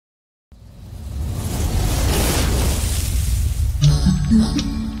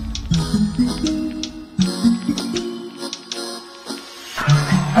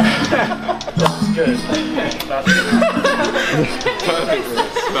That's good. That's good. Perfect for this.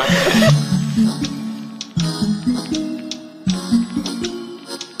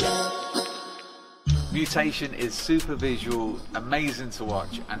 Mutation is super visual, amazing to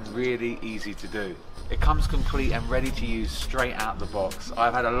watch, and really easy to do. It comes complete and ready to use straight out the box.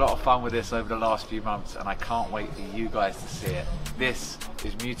 I've had a lot of fun with this over the last few months, and I can't wait for you guys to see it. This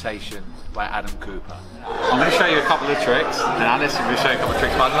is Mutation by Adam Cooper. I'm going to show you a couple of tricks, and Alice is going to show you a couple of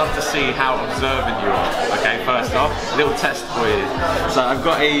tricks, but I'd love to see how observant you are. Okay, first off, a little test for you. So I've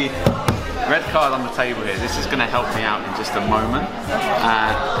got a red card on the table here. This is going to help me out in just a moment,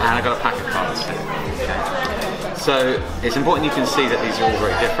 and I've got a pack of cards here. Okay. So it's important you can see that these are all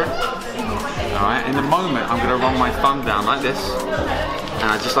very different. Alright, in the moment I'm going to run my thumb down like this, and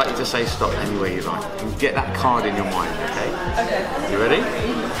I'd just like you to say stop anywhere you like. And get that card in your mind, okay? Okay. You ready?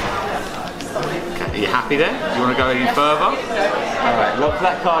 Okay, are you happy there? Do you want to go any further? Alright, lock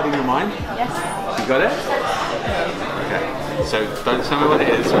that card in your mind. Yes. You got it? Okay. So don't tell me what it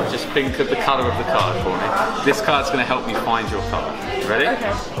is, just think of the colour of the card for me. This card's going to help me find your card. Ready?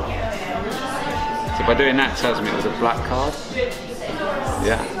 Okay. So by doing that, it tells me it was a black card.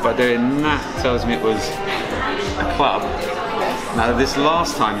 Yeah, by doing that, it tells me it was a club. Now this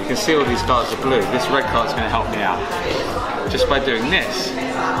last time, you can see all these cards are blue. This red card's going to help me out. Just by doing this,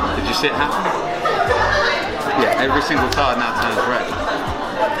 did you see it happen? Yeah, every single card now turns red.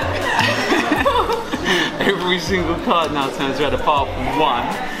 Every single card now turns red apart from one,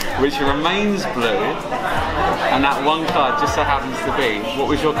 which remains blue, and that one card just so happens to be, what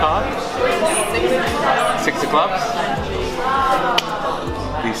was your card? Six of clubs?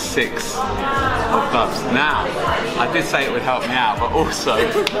 The six of clubs. Now, I did say it would help me out, but also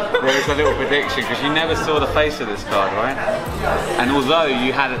there is a little prediction, because you never saw the face of this card, right? And although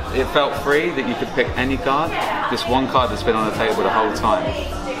you had it felt free that you could pick any card, this one card that's been on the table the whole time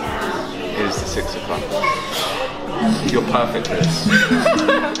is the six of clubs. You're perfect for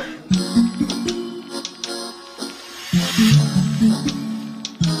this.